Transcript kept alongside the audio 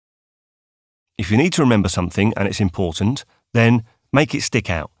If you need to remember something and it's important, then make it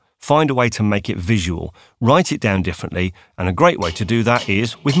stick out. Find a way to make it visual. Write it down differently, and a great way to do that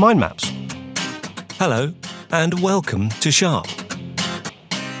is with mind maps. Hello, and welcome to Sharp,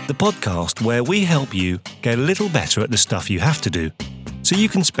 the podcast where we help you get a little better at the stuff you have to do, so you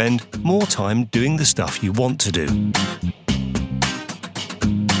can spend more time doing the stuff you want to do.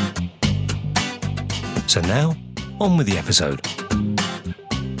 So now, on with the episode.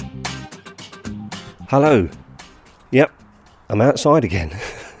 Hello. Yep, I'm outside again.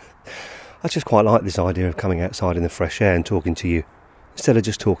 I just quite like this idea of coming outside in the fresh air and talking to you, instead of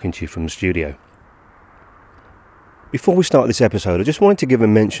just talking to you from the studio. Before we start this episode, I just wanted to give a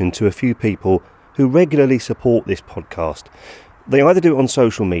mention to a few people who regularly support this podcast. They either do it on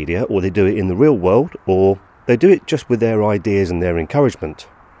social media, or they do it in the real world, or they do it just with their ideas and their encouragement.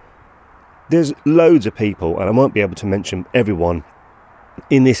 There's loads of people, and I won't be able to mention everyone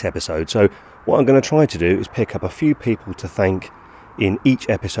in this episode, so what I'm going to try to do is pick up a few people to thank in each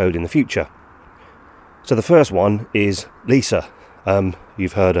episode in the future. So the first one is Lisa.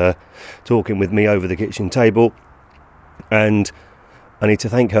 You've heard her talking with me over the kitchen table, and I need to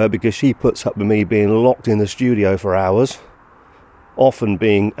thank her because she puts up with me being locked in the studio for hours, often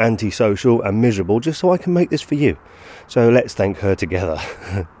being antisocial and miserable, just so I can make this for you. So let's thank her together.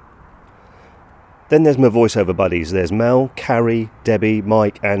 Then there's my voiceover buddies. There's Mel, Carrie, Debbie,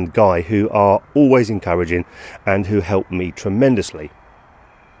 Mike and Guy, who are always encouraging and who help me tremendously.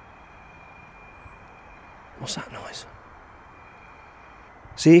 What's that noise?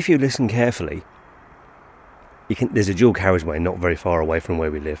 See, if you listen carefully, there's a dual carriageway not very far away from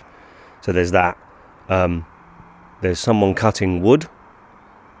where we live. So there's that. There's someone cutting wood.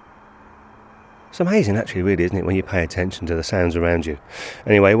 It's amazing, actually, really, isn't it, when you pay attention to the sounds around you.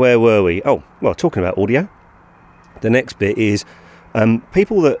 Anyway, where were we? Oh, well, talking about audio. The next bit is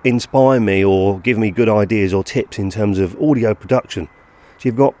people that inspire me or give me good ideas or tips in terms of audio production. So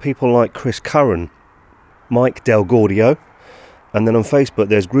you've got people like Chris Curran, Mike Del Gaudio, and then on Facebook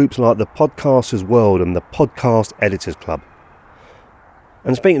there's groups like the Podcasters World and the Podcast Editors Club.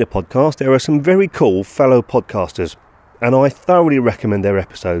 And speaking of podcasts, there are some very cool fellow podcasters, and I thoroughly recommend their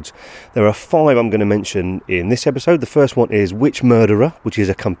episodes. There are 5 I'm going to mention in this episode. The first one is Which Murderer, which is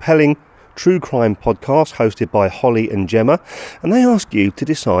a compelling true crime podcast hosted by Holly and Gemma, and they ask you to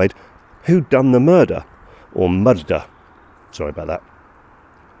decide who done the murder, or murder. Sorry about that.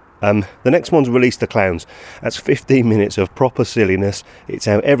 The next one's Release the Clowns. That's 15 minutes of proper silliness. It's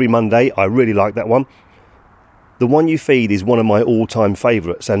out every Monday. I really like that one. The One You Feed is one of my all-time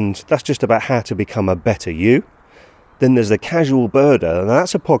favourites, and that's just about how to become a better you. Then there's The Casual Birder, and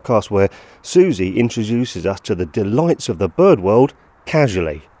that's a podcast where Susie introduces us to the delights of the bird world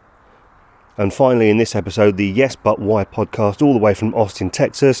casually. And finally, in this episode, the Yes But Why podcast, all the way from Austin,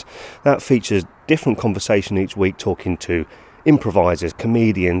 Texas. That features different conversation each week, talking to improvisers,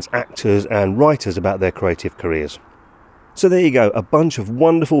 comedians, actors and writers about their creative careers. So there you go, a bunch of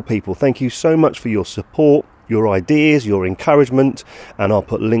wonderful people. Thank you so much for your support, your ideas, your encouragement, and I'll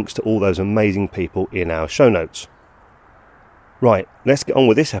put links to all those amazing people in our show notes. Right, let's get on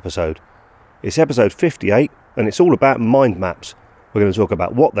with this episode. It's episode 58, and it's all about mind maps. We're going to talk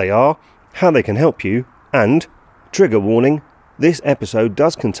about what they are, how they can help you, and, trigger warning, this episode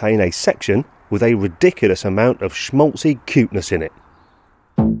does contain a section with a ridiculous amount of schmaltzy cuteness in it.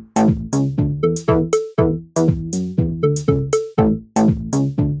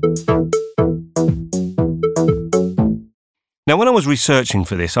 Now, when I was researching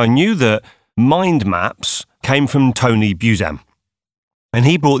for this, I knew that mind maps came from Tony Buzan. And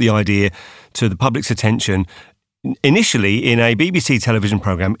he brought the idea to the public's attention initially in a BBC television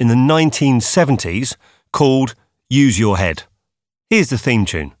programme in the 1970s called Use Your Head. Here's the theme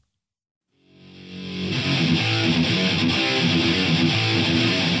tune.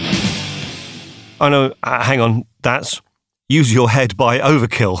 Oh no, hang on, that's Use Your Head by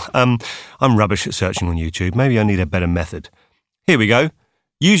Overkill. I'm rubbish at searching on YouTube. Maybe I need a better method. Here we go.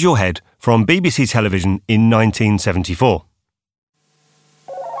 Use Your Head from BBC Television in 1974.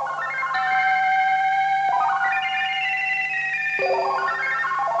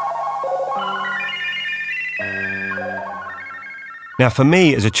 Now, for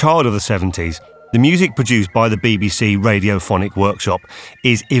me, as a child of the 70s, the music produced by the BBC Radiophonic Workshop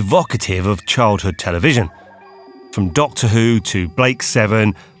is evocative of childhood television. From Doctor Who to Blake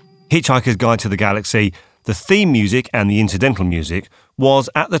 7, Hitchhiker's Guide to the Galaxy, the theme music and the incidental music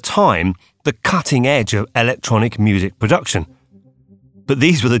was, at the time, the cutting edge of electronic music production. But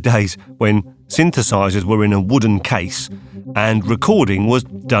these were the days when synthesizers were in a wooden case and recording was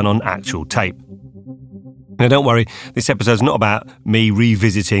done on actual tape. Now, don't worry, this episode's not about me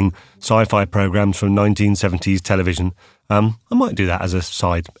revisiting sci-fi programmes from 1970s television. I might do that as a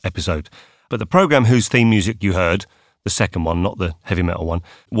side episode. But the programme whose theme music you heard, the second one, not the heavy metal one,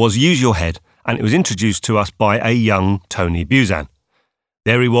 was Use Your Head, and it was introduced to us by a young Tony Buzan.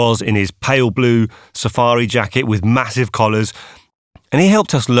 There he was in his pale blue safari jacket with massive collars, and he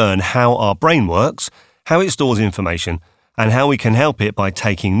helped us learn how our brain works, how it stores information, and how we can help it by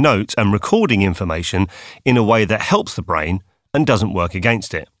taking notes and recording information in a way that helps the brain and doesn't work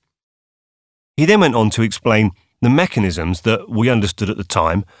against it. He then went on to explain the mechanisms that we understood at the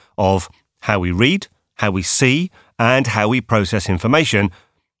time of how we read, how we see, and how we process information,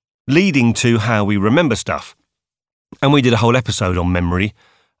 leading to how we remember stuff. And we did a whole episode on memory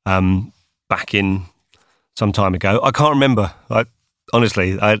back in some time ago. I can't remember.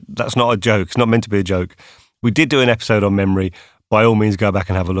 Honestly, that's not a joke. It's not meant to be a joke. We did do an episode on memory. By all means, go back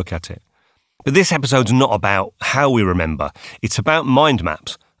and have a look at it. But this episode's not about how we remember. It's about mind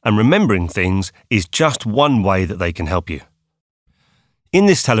maps, and remembering things is just one way that they can help you. In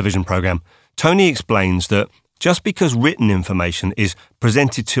this television programme, Tony explains that just because written information is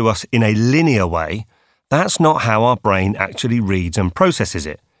presented to us in a linear way, that's not how our brain actually reads and processes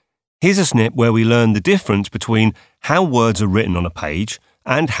it. Here's a snip where we learn the difference between how words are written on a page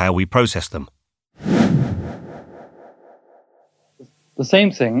and how we process them. The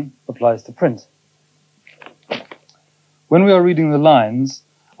same thing applies to print. When we are reading the lines,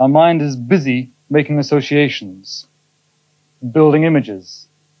 our mind is busy making associations, building images,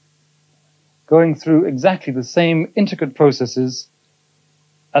 going through exactly the same intricate processes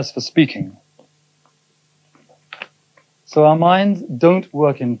as for speaking. So our minds don't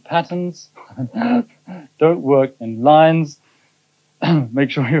work in patterns, don't work in lines. Make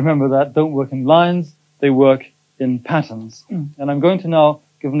sure you remember that. Don't work in lines, they work in patterns. And I'm going to now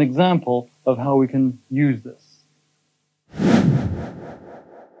give an example of how we can use this.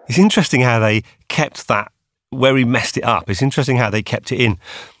 It's interesting how they kept that, where he messed it up. It's interesting how they kept it in.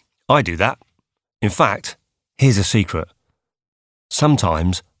 I do that. In fact, here's a secret.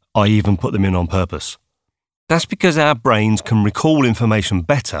 Sometimes I even put them in on purpose. That's because our brains can recall information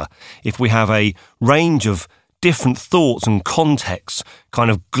better if we have a range of different thoughts and contexts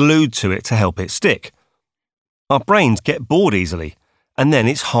kind of glued to it to help it stick. Our brains get bored easily, and then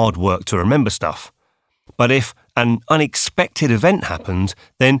it's hard work to remember stuff. But if an unexpected event happens,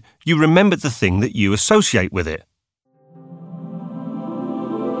 then you remember the thing that you associate with it.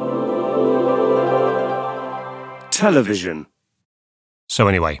 Television. So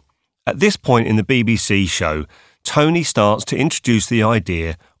anyway, at this point in the BBC show, Tony starts to introduce the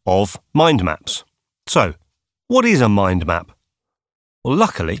idea of mind maps. So, what is a mind map? Well,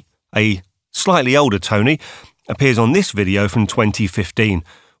 luckily, a slightly older Tony appears on this video from 2015.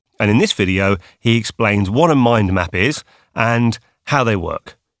 And in this video, he explains what a mind map is and how they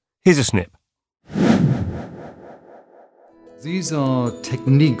work. Here's a snip. These are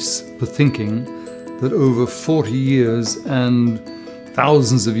techniques for thinking that over 40 years and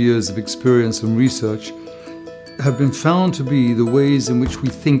thousands of years of experience and research have been found to be the ways in which we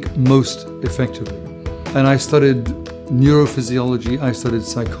think most effectively. And I studied neurophysiology, I studied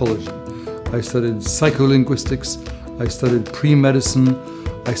psychology, I studied psycholinguistics, I studied pre-medicine,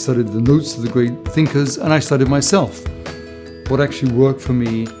 I studied the notes of the great thinkers, and I studied myself. What actually worked for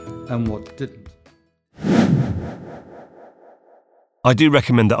me and what didn't. I do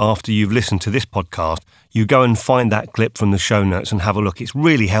recommend that after you've listened to this podcast, you go and find that clip from the show notes and have a look. It's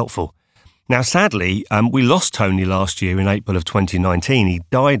really helpful. Now, sadly, we lost Tony last year in April of 2019. He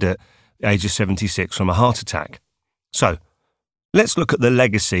died at the age of 76 from a heart attack. So, let's look at the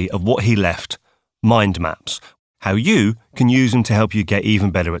legacy of what he left, mind maps, how you can use them to help you get even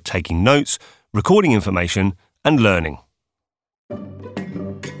better at taking notes, recording information, and learning.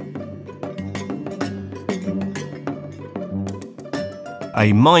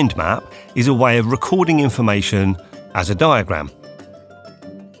 A mind map is a way of recording information as a diagram.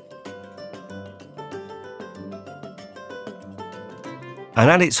 And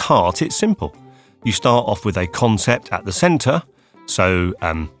at its heart, it's simple. You start off with a concept at the centre. So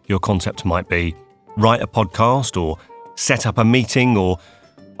your concept might be write a podcast or set up a meeting or,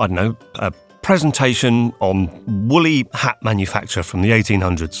 I don't know, a presentation on woolly hat manufacture from the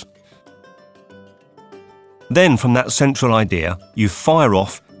 1800s. Then from that central idea, you fire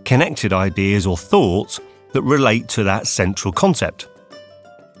off connected ideas or thoughts that relate to that central concept.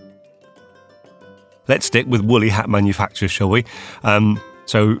 Let's stick with woolly hat manufacturers, shall we?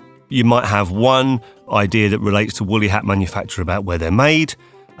 So you might have one idea that relates to woolly hat manufacture about where they're made.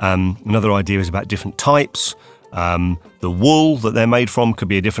 Another idea is about different types. The wool that they're made from could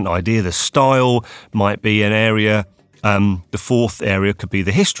be a different idea. The style might be an area. The fourth area could be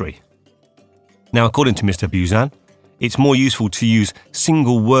the history. Now, according to Mr. Buzan, it's more useful to use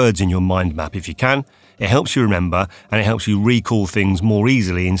single words in your mind map if you can. It helps you remember and it helps you recall things more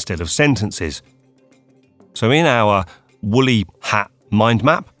easily instead of sentences. So in our woolly hat mind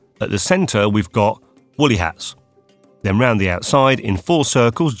map, at the centre we've got woolly hats. Then round the outside, in 4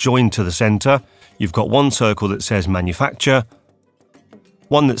 circles joined to the centre, you've got one circle that says manufacture,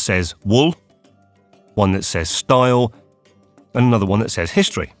 one that says wool, one that says style, and another one that says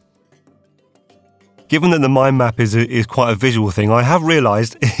history. Given that the mind map is quite a visual thing, I have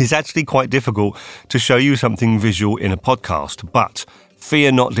realised it's actually quite difficult to show you something visual in a podcast. But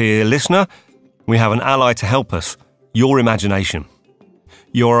fear not, dear listener, we have an ally to help us, your imagination.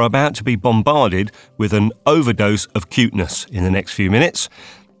 You are about to be bombarded with an overdose of cuteness in the next few minutes.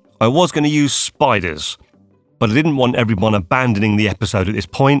 I was going to use spiders, but I didn't want everyone abandoning the episode at this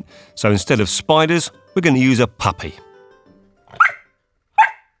point, so instead of spiders, we're going to use a puppy.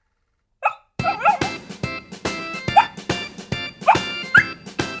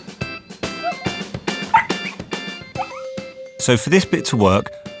 So for this bit to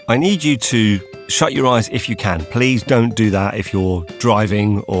work, I need you to shut your eyes if you can. Please don't do that if you're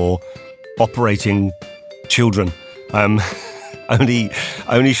driving or operating children. Only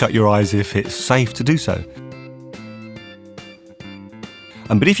shut your eyes if it's safe to do so.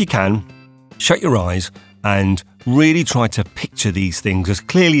 But if you can, shut your eyes and really try to picture these things as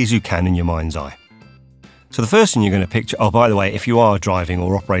clearly as you can in your mind's eye. So the first thing you're going to picture, oh, by the way, if you are driving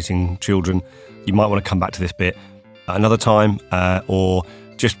or operating children, you might want to come back to this bit another time, or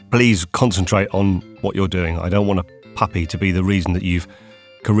just please concentrate on what you're doing. I don't want a puppy to be the reason that you've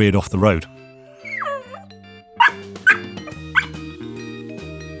careered off the road.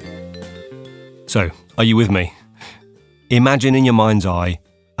 So, are you with me? Imagine in your mind's eye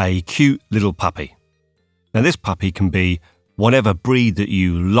a cute little puppy. Now, this puppy can be whatever breed that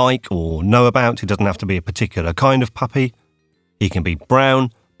you like or know about. It doesn't have to be a particular kind of puppy. He can be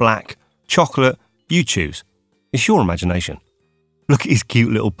brown, black, chocolate, you choose. It's your imagination. Look at his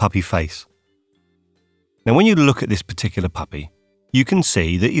cute little puppy face. Now, when you look at this particular puppy, you can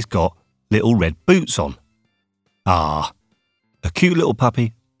see that he's got little red boots on. Ah, a cute little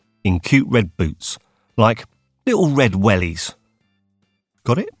puppy in cute red boots, like little red wellies.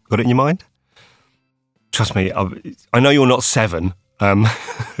 Got it? Got it in your mind? Trust me, I know you're not 7.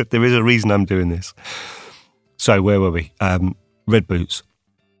 There is a reason I'm doing this. So, where were we? Red boots.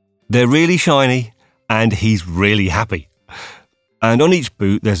 They're really shiny, and he's really happy. And on each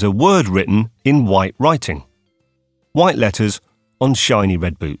boot, there's a word written in white writing. White letters on shiny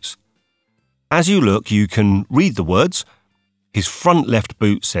red boots. As you look, you can read the words. His front left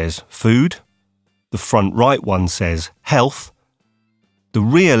boot says food. The front right one says health. The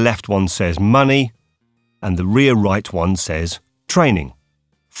rear left one says money. And the rear right one says training.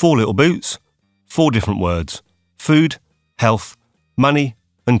 4 little boots, 4 different words. Food, health, money,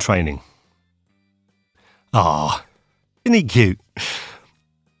 and training. Ah, isn't he cute?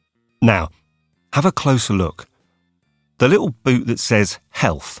 Now, have a closer look. The little boot that says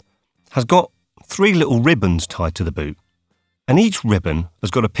health has got 3 little ribbons tied to the boot, and each ribbon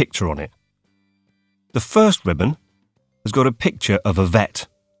has got a picture on it. The first ribbon has got a picture of a vet.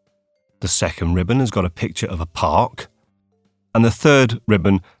 The second ribbon has got a picture of a park, and the third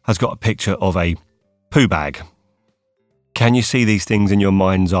ribbon has got a picture of a poo bag. Can you see these things in your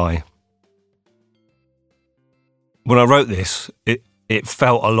mind's eye? When I wrote this, it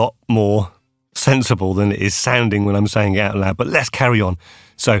felt a lot more sensible than it is sounding when I'm saying it out loud, but let's carry on.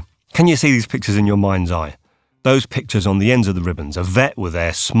 So, can you see these pictures in your mind's eye? Those pictures on the ends of the ribbons, a vet with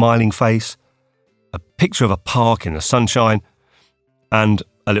their smiling face, a picture of a park in the sunshine, and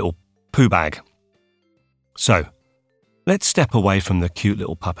a little poo bag. So, let's step away from the cute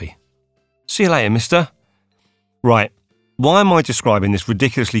little puppy. See you later, mister. Right, why am I describing this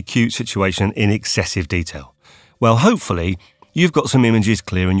ridiculously cute situation in excessive detail? Well, hopefully, you've got some images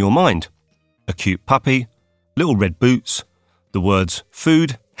clear in your mind. A cute puppy, little red boots, the words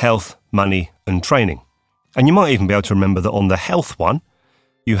food, health, money, and training. And you might even be able to remember that on the health one,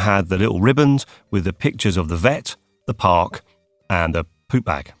 you had the little ribbons with the pictures of the vet, the park, and the poop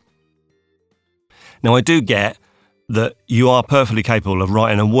bag. Now, I do get that you are perfectly capable of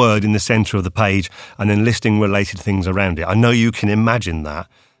writing a word in the centre of the page and then listing related things around it. I know you can imagine that.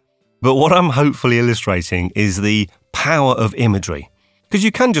 But what I'm hopefully illustrating is the power of imagery. Because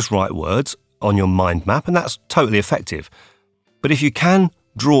you can just write words on your mind map, and that's totally effective. But if you can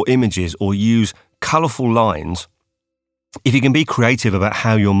draw images or use colourful lines, If you can be creative about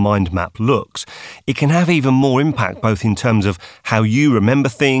how your mind map looks, it can have even more impact both in terms of how you remember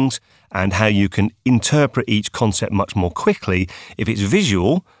things and how you can interpret each concept much more quickly. If it's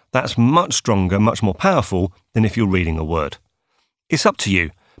visual, that's much stronger, much more powerful than if you're reading a word. It's up to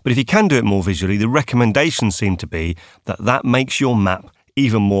you, but if you can do it more visually, the recommendations seem to be that makes your map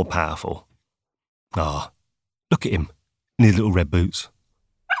even more powerful. Look at him in his little red boots.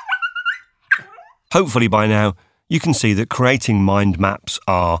 Hopefully by now, you can see that creating mind maps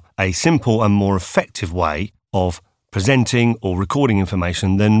are a simple and more effective way of presenting or recording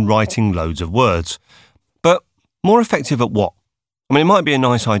information than writing loads of words. But more effective at what? I mean, it might be a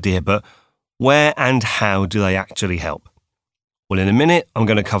nice idea, but where and how do they actually help? Well, in a minute, I'm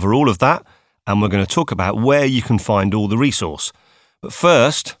going to cover all of that, and we're going to talk about where you can find all the resource. But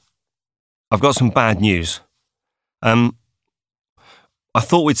first, I've got some bad news. I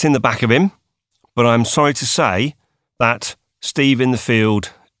thought we'd seen the back of him, but I'm sorry to say that Steve in the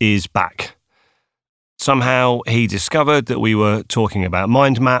field is back. Somehow he discovered that we were talking about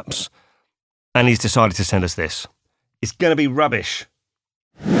mind maps, and he's decided to send us this. It's going to be rubbish.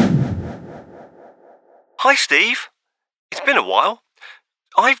 Hi, Steve. It's been a while.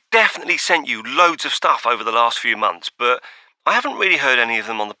 I've definitely sent you loads of stuff over the last few months, but I haven't really heard any of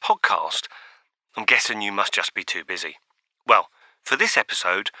them on the podcast. I'm guessing you must just be too busy. Well, for this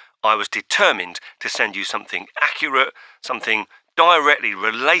episode, I was determined to send you something accurate, something directly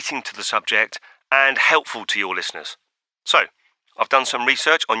relating to the subject and helpful to your listeners. So, I've done some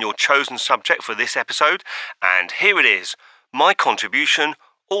research on your chosen subject for this episode, and here it is, my contribution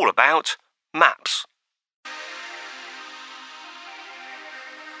all about maps.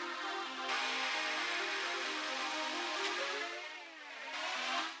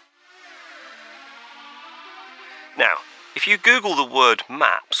 Now, if you Google the word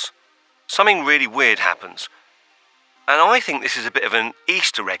maps, something really weird happens. And I think this is a bit of an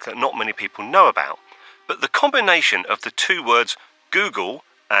Easter egg that not many people know about. But the combination of the two words Google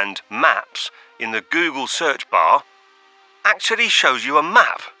and maps in the Google search bar actually shows you a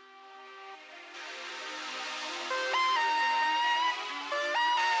map.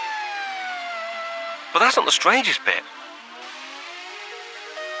 But that's not the strangest bit.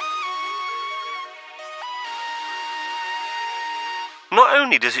 Not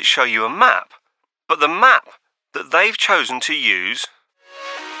only does it show you a map, but the map that they've chosen to use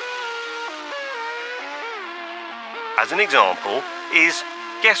as an example is,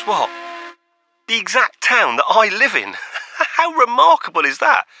 guess what? The exact town that I live in. How remarkable is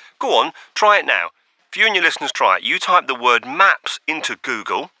that? Go on, try it now. If you and your listeners try it, you type the word maps into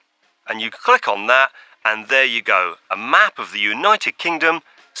Google and you click on that, and there you go, a map of the United Kingdom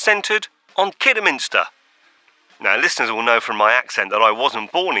centred on Kidderminster. Now, listeners will know from my accent that I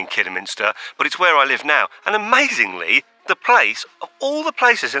wasn't born in Kidderminster, but it's where I live now. And amazingly, the place, of all the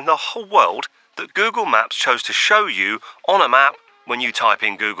places in the whole world, that Google Maps chose to show you on a map when you type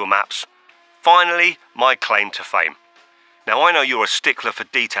in Google Maps. Finally, my claim to fame. Now, I know you're a stickler for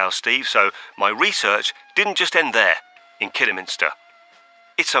detail, Steve, so my research didn't just end there, in Kidderminster.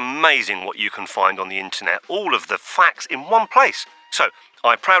 It's amazing what you can find on the internet, all of the facts in one place. So,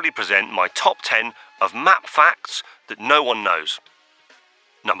 I proudly present my top 10 of map facts that no one knows.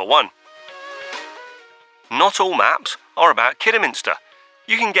 Number 1. Not all maps are about Kidderminster.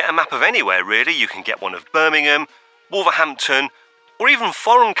 You can get a map of anywhere, really. You can get one of Birmingham, Wolverhampton, or even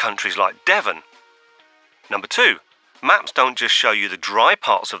foreign countries like Devon. Number 2. Maps don't just show you the dry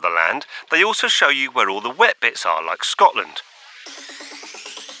parts of the land, they also show you where all the wet bits are, like Scotland.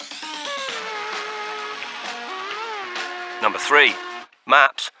 Number 3.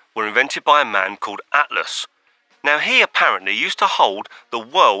 Maps were invented by a man called Atlas. Now, he apparently used to hold the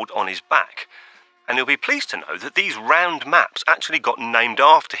world on his back, and you'll be pleased to know that these round maps actually got named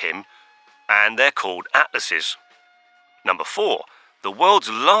after him, and they're called atlases. Number 4. The world's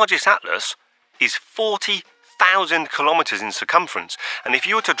largest atlas is 40,000 kilometres in circumference, and if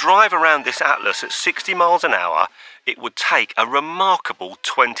you were to drive around this atlas at 60 miles an hour, it would take a remarkable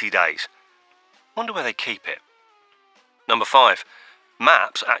 20 days. Wonder where they keep it. Number 5.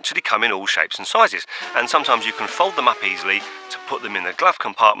 Maps actually come in all shapes and sizes, and sometimes you can fold them up easily to put them in the glove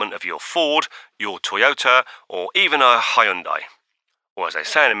compartment of your Ford, your Toyota, or even a Hyundai. Or as they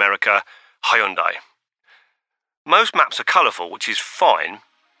say in America, Hyundai. Most maps are colourful, which is fine,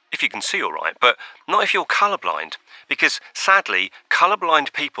 if you can see all right, but not if you're colourblind, because sadly,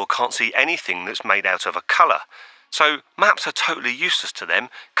 colourblind people can't see anything that's made out of a colour. So maps are totally useless to them.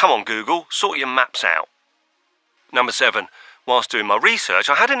 Come on, Google, sort your maps out. Number 7. Whilst doing my research,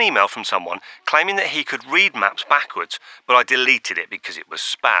 I had an email from someone claiming that he could read maps backwards, but I deleted it because it was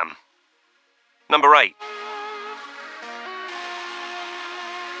spam. Number 8.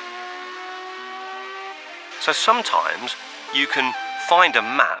 So sometimes you can find a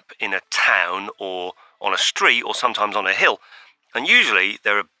map in a town or on a street or sometimes on a hill, and usually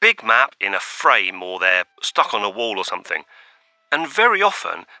they're a big map in a frame or they're stuck on a wall or something. And very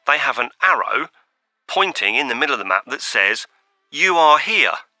often they have an arrow pointing in the middle of the map that says, "You are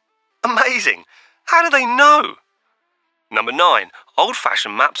here." Amazing! How do they know? Number 9,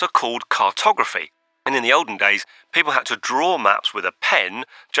 old-fashioned maps are called cartography. And in the olden days, people had to draw maps with a pen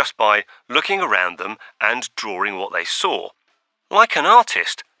just by looking around them and drawing what they saw. Like an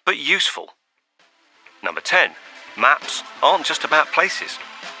artist, but useful. Number 10, maps aren't just about places.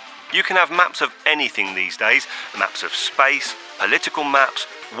 You can have maps of anything these days, maps of space, political maps,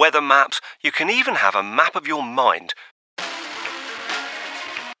 weather maps. You can even have a map of your mind.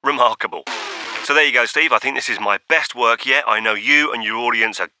 Remarkable. So there you go, Steve. I think this is my best work yet. I know you and your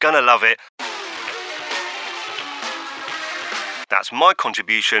audience are gonna love it. That's my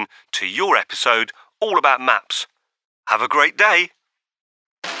contribution to your episode all about maps. Have a great day.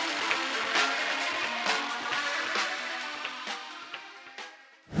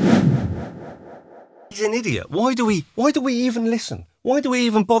 He's an idiot. Why do we even listen? Why do we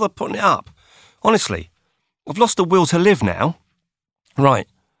even bother putting it up? Honestly, I've lost the will to live now. Right,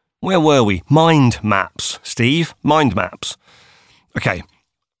 where were we? Mind maps, Steve. Mind maps. Okay,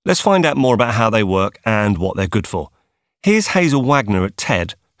 let's find out more about how they work and what they're good for. Here's Hazel Wagner at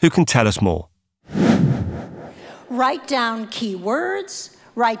TED, who can tell us more. Write down keywords,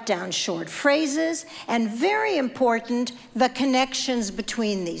 write down short phrases, and very important, the connections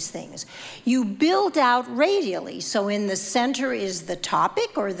between these things. You build out radially, so in the center is the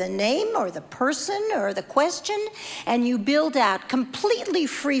topic or the name or the person or the question, and you build out completely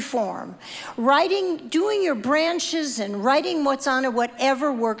free form, writing, doing your branches and writing what's on it,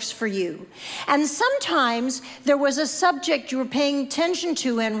 whatever works for you. And sometimes there was a subject you were paying attention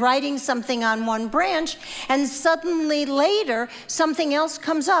to and writing something on one branch, and suddenly later something else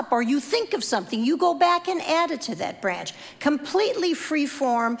comes up, or you think of something, you go back and add it to that branch. Completely free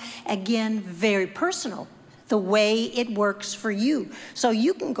form, again, very personal, the way it works for you. So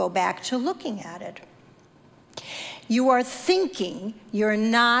you can go back to looking at it. You are thinking, you're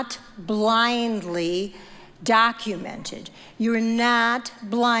not blindly documented. You're not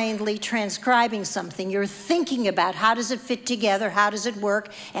blindly transcribing something. You're thinking about how does it fit together, how does it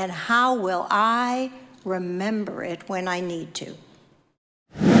work, and how will I remember it when I need to.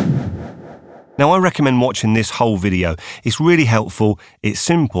 Now, I recommend watching this whole video. It's really helpful, it's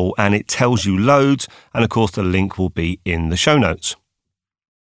simple, and it tells you loads, and of course the link will be in the show notes.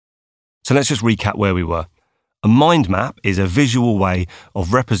 So let's just recap where we were. A mind map is a visual way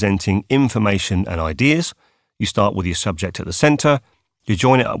of representing information and ideas. You start with your subject at the centre, you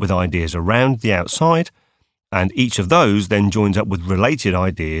join it up with ideas around the outside, and each of those then joins up with related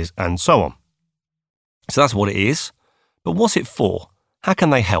ideas and so on. So that's what it is. But what's it for? How can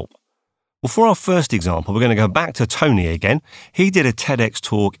they help? Well, for our first example, we're going to go back to Tony again. He did a TEDx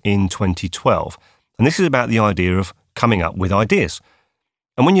talk in 2012, and this is about the idea of coming up with ideas.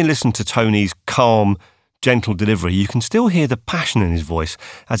 And when you listen to Tony's calm, gentle delivery, you can still hear the passion in his voice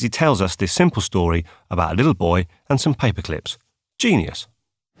as he tells us this simple story about a little boy and some paper clips. Genius.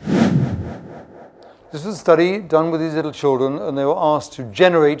 This was a study done with these little children, and they were asked to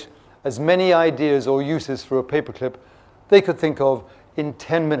generate as many ideas or uses for a paperclip they could think of in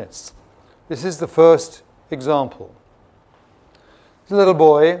 10 minutes. This is the first example. The little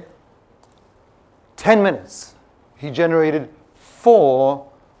boy, 10 minutes, he generated 4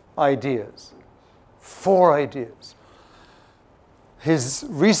 ideas. 4 ideas. His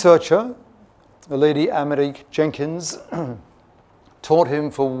researcher, the lady Amerique Jenkins, taught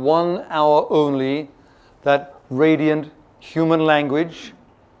him for 1 hour only that radiant human language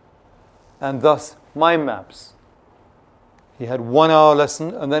and thus mind maps. He had 1 hour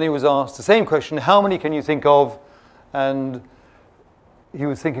lesson, and then he was asked the same question, how many can you think of? And he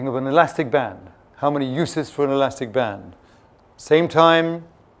was thinking of an elastic band. How many uses for an elastic band? Same time,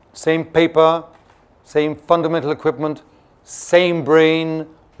 same paper, same fundamental equipment, same brain,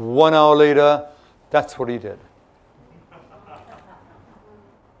 1 hour later, that's what he did.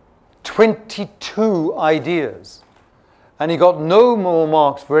 22 ideas. And he got no more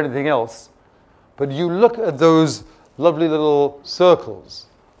marks for anything else. But you look at those lovely little circles.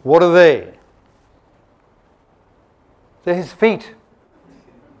 What are they? They're his feet.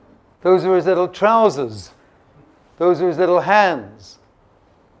 Those are his little trousers. Those are his little hands.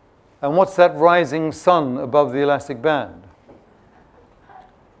 And what's that rising sun above the elastic band?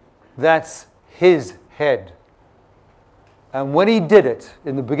 That's his head. And when he did it,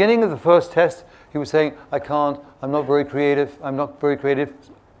 in the beginning of the first test, he was saying, I'm not very creative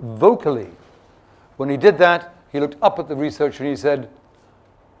vocally. When he did that, he looked up at the researcher and he said,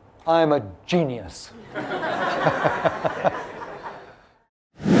 "I'm a genius."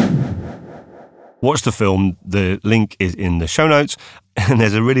 Watch the film. The link is in the show notes. And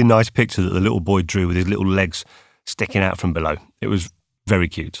there's a really nice picture that the little boy drew with his little legs sticking out from below. It was very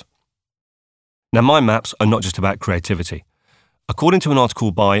cute. Now, mind maps are not just about creativity. According to an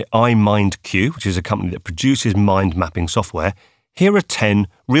article by iMindQ, which is a company that produces mind mapping software, here are 10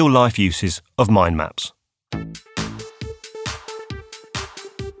 real-life uses of mind maps.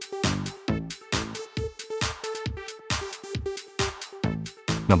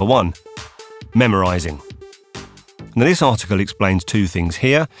 Number 1, memorising. Now, this article explains two things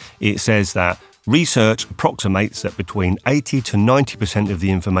here. It says that research approximates that between 80 to 90% of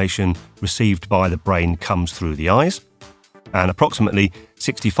the information received by the brain comes through the eyes, and approximately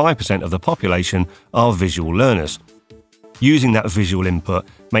 65% of the population are visual learners. Using that visual input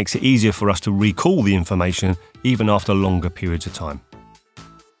makes it easier for us to recall the information even after longer periods of time.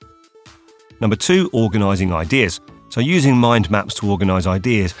 Number 2, organising ideas. So using mind maps to organise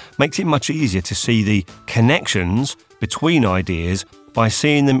ideas makes it much easier to see the connections between ideas by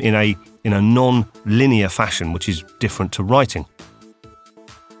seeing them in a non-linear fashion, which is different to writing.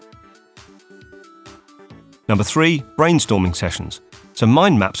 Number 3, brainstorming sessions. So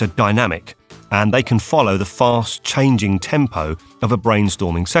mind maps are dynamic and they can follow the fast changing tempo of a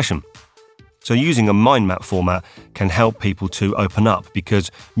brainstorming session. So using a mind map format can help people to open up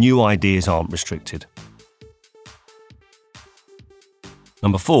because new ideas aren't restricted.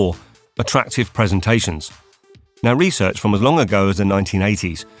 Number 4, attractive presentations. Now, research from as long ago as the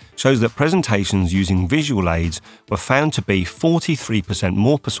 1980s shows that presentations using visual aids were found to be 43%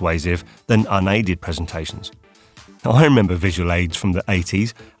 more persuasive than unaided presentations. Now, I remember visual aids from the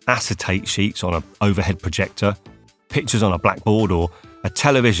 80s, acetate sheets on an overhead projector, pictures on a blackboard, or a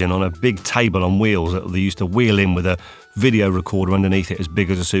television on a big table on wheels that they used to wheel in with a video recorder underneath it as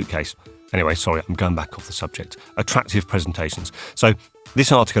big as a suitcase. Anyway, sorry, I'm going back off the subject. Attractive presentations. So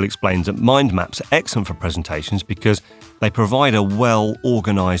this article explains that mind maps are excellent for presentations because they provide a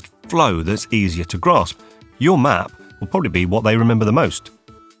well-organised flow that's easier to grasp. Your map will probably be what they remember the most.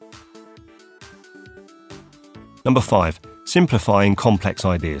 Number 5, simplifying complex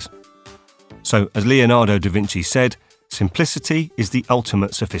ideas. So, as Leonardo da Vinci said, simplicity is the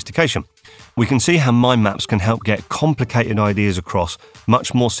ultimate sophistication. We can see how mind maps can help get complicated ideas across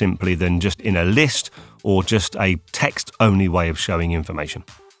much more simply than just in a list or just a text-only way of showing information.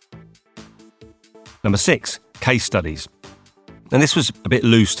 Number 6, case studies. And this was a bit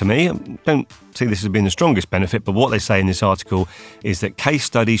loose to me. I don't see this as being the strongest benefit, but what they say in this article is that case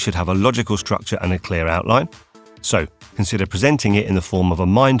studies should have a logical structure and a clear outline. So, consider presenting it in the form of a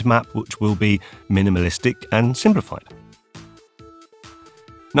mind map which will be minimalistic and simplified.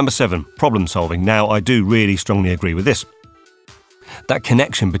 Number 7, problem solving. Now, I do really strongly agree with this. That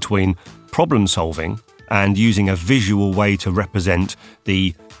connection between problem solving and using a visual way to represent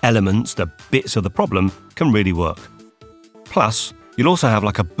the elements, the bits of the problem, can really work. Plus, you'll also have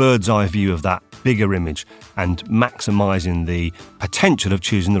like a bird's eye view of that bigger image and maximising the potential of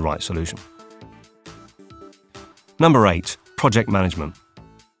choosing the right solution. Number 8, project management.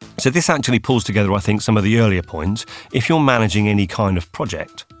 So this actually pulls together, I think, some of the earlier points. If you're managing any kind of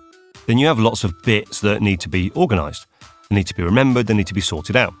project, then you have lots of bits that need to be organised. They need to be remembered, they need to be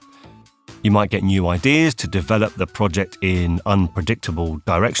sorted out. You might get new ideas to develop the project in unpredictable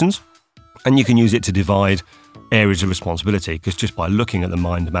directions, and you can use it to divide areas of responsibility, because just by looking at the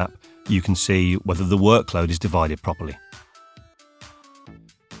mind map, you can see whether the workload is divided properly.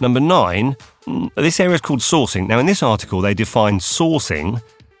 Number 9, this area is called sourcing. Now, in this article, they define sourcing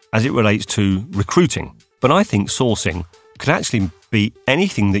as it relates to recruiting. But I think sourcing could actually be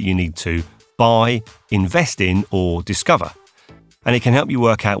anything that you need to buy, invest in, or discover. And it can help you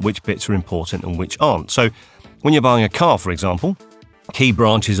work out which bits are important and which aren't. So when you're buying a car, for example, key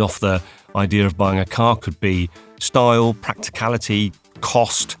branches off the idea of buying a car could be style, practicality,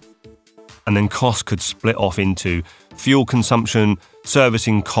 cost, and then cost could split off into fuel consumption,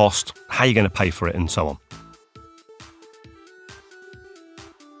 servicing cost, how you're going to pay for it, and so on.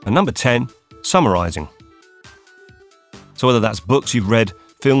 And number 10, summarising. So whether that's books you've read,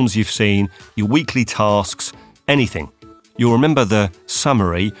 films you've seen, your weekly tasks, anything, you'll remember the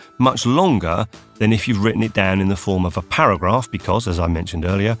summary much longer than if you've written it down in the form of a paragraph because, as I mentioned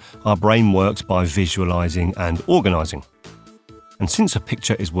earlier, our brain works by visualising and organising. And since a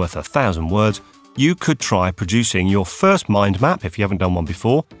picture is worth 1,000 words, you could try producing your first mind map, if you haven't done one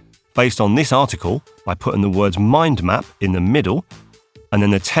before, based on this article by putting the words mind map in the middle and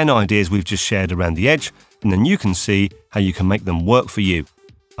then the 10 ideas we've just shared around the edge, and then you can see how you can make them work for you.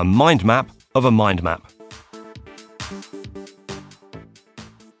 A mind map of a mind map.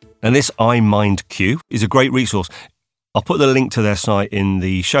 And this iMindQ is a great resource. I'll put the link to their site in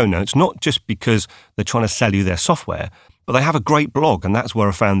the show notes, not just because they're trying to sell you their software, but they have a great blog, and that's where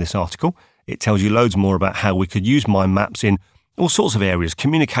I found this article. It tells you loads more about how we could use mind maps in all sorts of areas: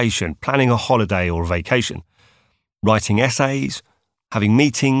 communication, planning a holiday or a vacation, writing essays, having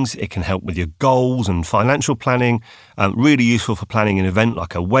meetings. It can help with your goals and financial planning. Really useful for planning an event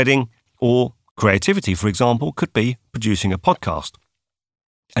like a wedding, or creativity, for example, could be producing a podcast.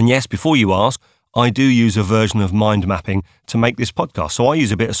 And yes, before you ask, I do use a version of mind mapping to make this podcast. So I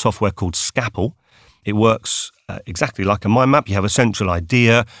use a bit of software called Scapple. It works exactly like a mind map. You have a central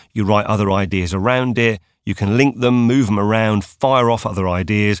idea, you write other ideas around it, you can link them, move them around, fire off other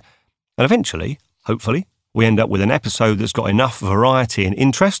ideas, and eventually, hopefully, we end up with an episode that's got enough variety and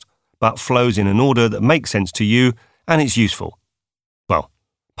interest, but flows in an order that makes sense to you and it's useful. Well,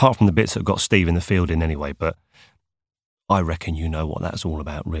 apart from the bits that got Steve in the field in anyway, but I reckon you know what that's all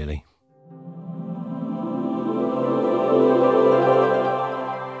about, really.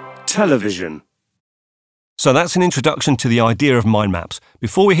 Television. So that's an introduction to the idea of mind maps.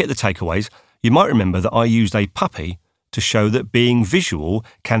 Before we hit the takeaways, you might remember that I used a puppy to show that being visual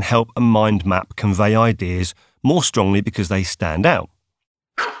can help a mind map convey ideas more strongly because they stand out.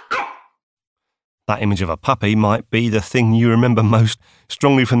 That image of a puppy might be the thing you remember most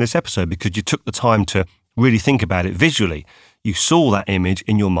strongly from this episode because you took the time to really think about it visually. You saw that image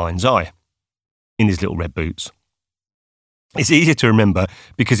in your mind's eye, in his little red boots. It's easier to remember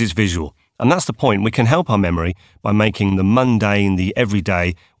because it's visual. And that's the point. We can help our memory by making the mundane, the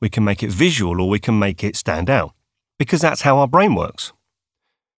everyday, we can make it visual or we can make it stand out, because that's how our brain works.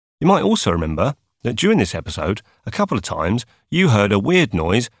 You might also remember that during this episode, a couple of times, you heard a weird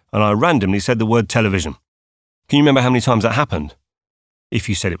noise and I randomly said the word television. Can you remember how many times that happened? If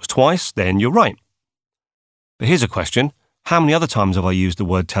you said it was twice, then you're right. But here's a question. How many other times have I used the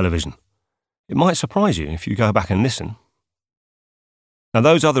word television? It might surprise you if you go back and listen. Now,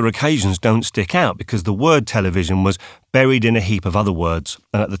 those other occasions don't stick out because the word television was buried in a heap of other words,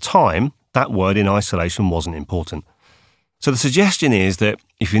 and at the time, that word in isolation wasn't important. So the suggestion is that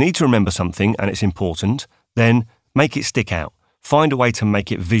if you need to remember something and it's important, then make it stick out. Find a way to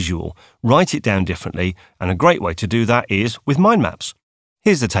make it visual. Write it down differently, and a great way to do that is with mind maps.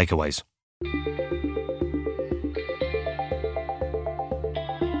 Here's the takeaways.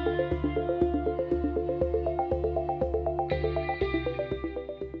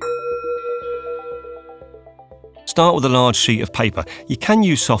 Start with a large sheet of paper. You can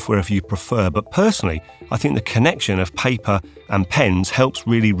use software if you prefer, but personally, I think the connection of paper and pens helps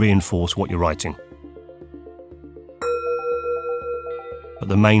really reinforce what you're writing. Put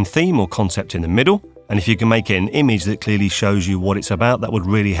the main theme or concept in the middle, and if you can make it an image that clearly shows you what it's about, that would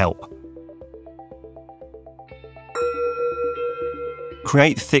really help.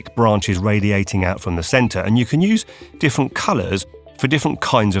 Create thick branches radiating out from the centre, and you can use different colours for different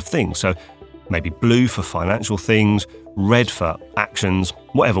kinds of things. So maybe blue for financial things, red for actions,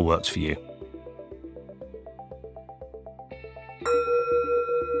 whatever works for you.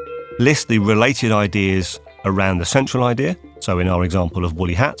 List the related ideas around the central idea. So in our example of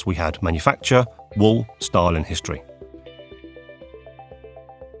woolly hats, we had manufacture, wool, style and history.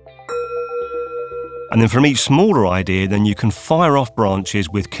 And then from each smaller idea, then you can fire off branches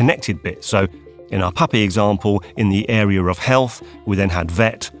with connected bits. So in our puppy example, in the area of health, we then had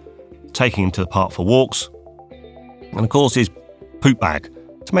vet, taking him to the park for walks, and of course his poop bag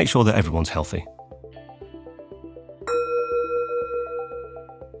to make sure that everyone's healthy.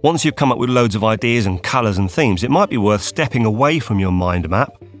 Once you've come up with loads of ideas and colours and themes, it might be worth stepping away from your mind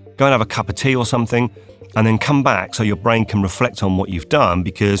map, go and have a cup of tea or something, and then come back so your brain can reflect on what you've done,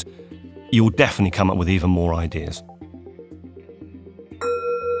 because you'll definitely come up with even more ideas.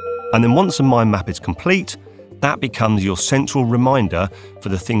 And then once the mind map is complete, that becomes your central reminder for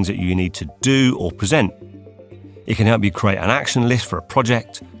the things that you need to do or present. It can help you create an action list for a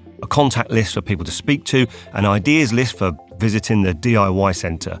project, a contact list for people to speak to, an ideas list for visiting the DIY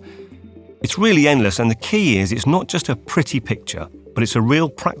centre. It's really endless, and the key is it's not just a pretty picture, but it's a real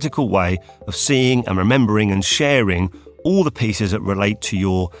practical way of seeing and remembering and sharing all the pieces that relate to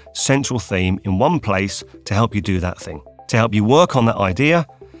your central theme in one place to help you do that thing, to help you work on that idea,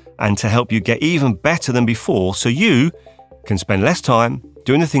 and to help you get even better than before so you can spend less time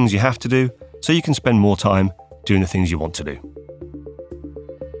doing the things you have to do, so you can spend more time doing the things you want to do.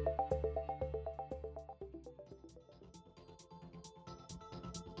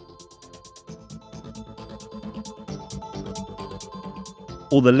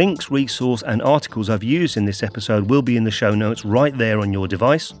 All the links, resource and articles I've used in this episode will be in the show notes right there on your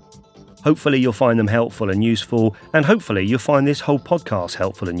device. Hopefully you'll find them helpful and useful, and hopefully you'll find this whole podcast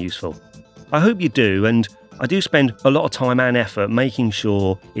helpful and useful. I hope you do, and I do spend a lot of time and effort making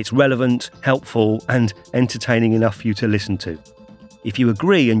sure it's relevant, helpful, and entertaining enough for you to listen to. If you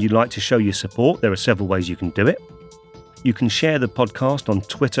agree and you'd like to show your support, there are several ways you can do it. You can share the podcast on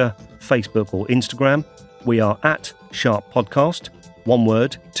Twitter, Facebook, or Instagram. We are at Sharp Podcast, one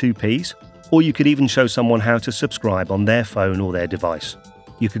word, 2 Ps, or you could even show someone how to subscribe on their phone or their device.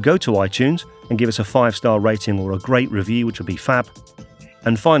 You could go to iTunes and give us a 5-star rating or a great review, which would be fab.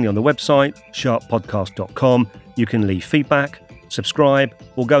 And finally, on the website, sharppodcast.com, you can leave feedback, subscribe,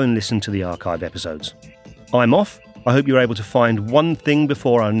 or go and listen to the archive episodes. I'm off. I hope you're able to find one thing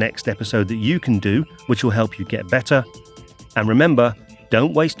before our next episode that you can do, which will help you get better. And remember,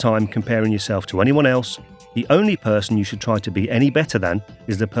 don't waste time comparing yourself to anyone else. The only person you should try to be any better than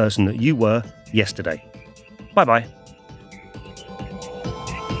is the person that you were yesterday. Bye-bye.